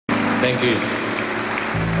Thank you.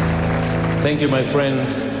 Thank you, my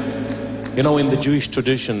friends. You know, in the Jewish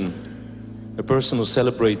tradition, a person who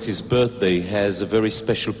celebrates his birthday has a very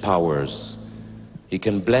special powers. He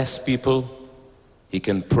can bless people, he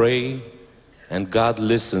can pray, and God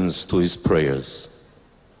listens to his prayers.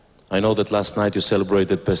 I know that last night you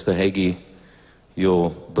celebrated, Pastor Hagee, your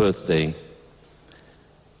birthday.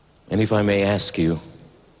 And if I may ask you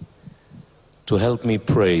to help me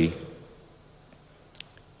pray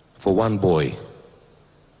for one boy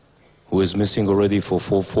who is missing already for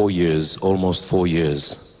 4 years, almost 4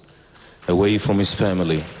 years, away from his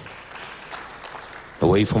family,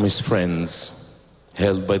 away from his friends,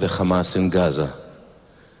 held by the Hamas in Gaza.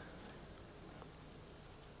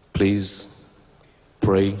 Please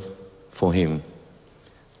pray for him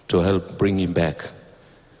to help bring him back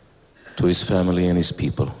to his family and his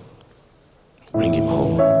people. Bring him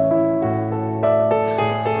home. Bring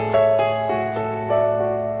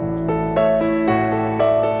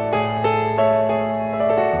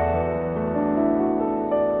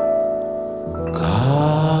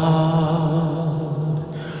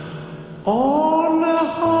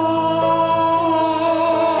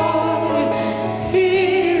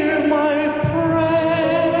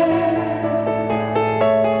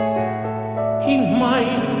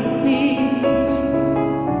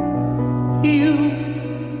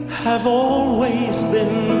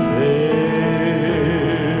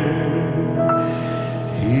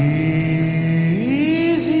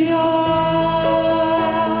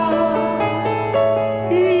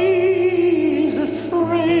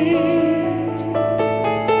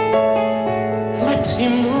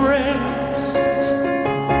him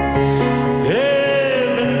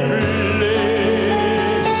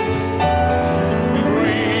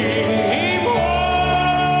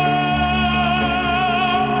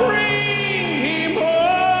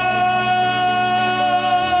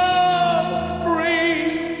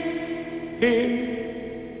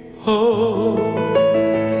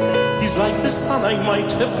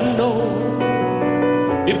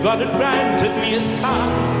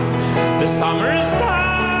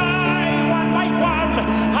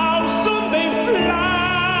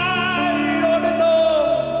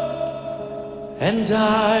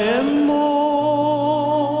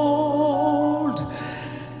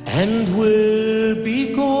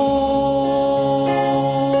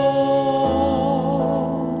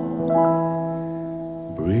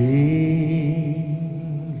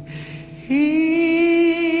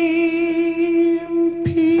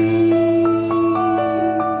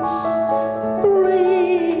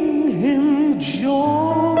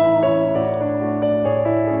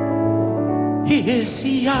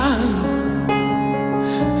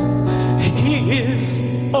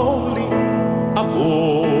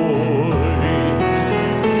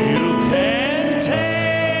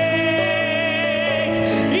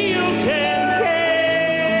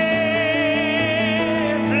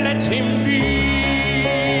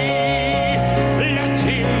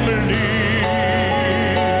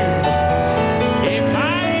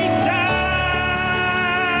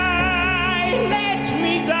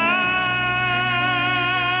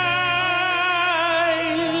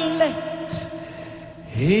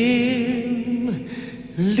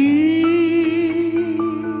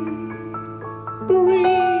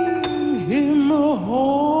home.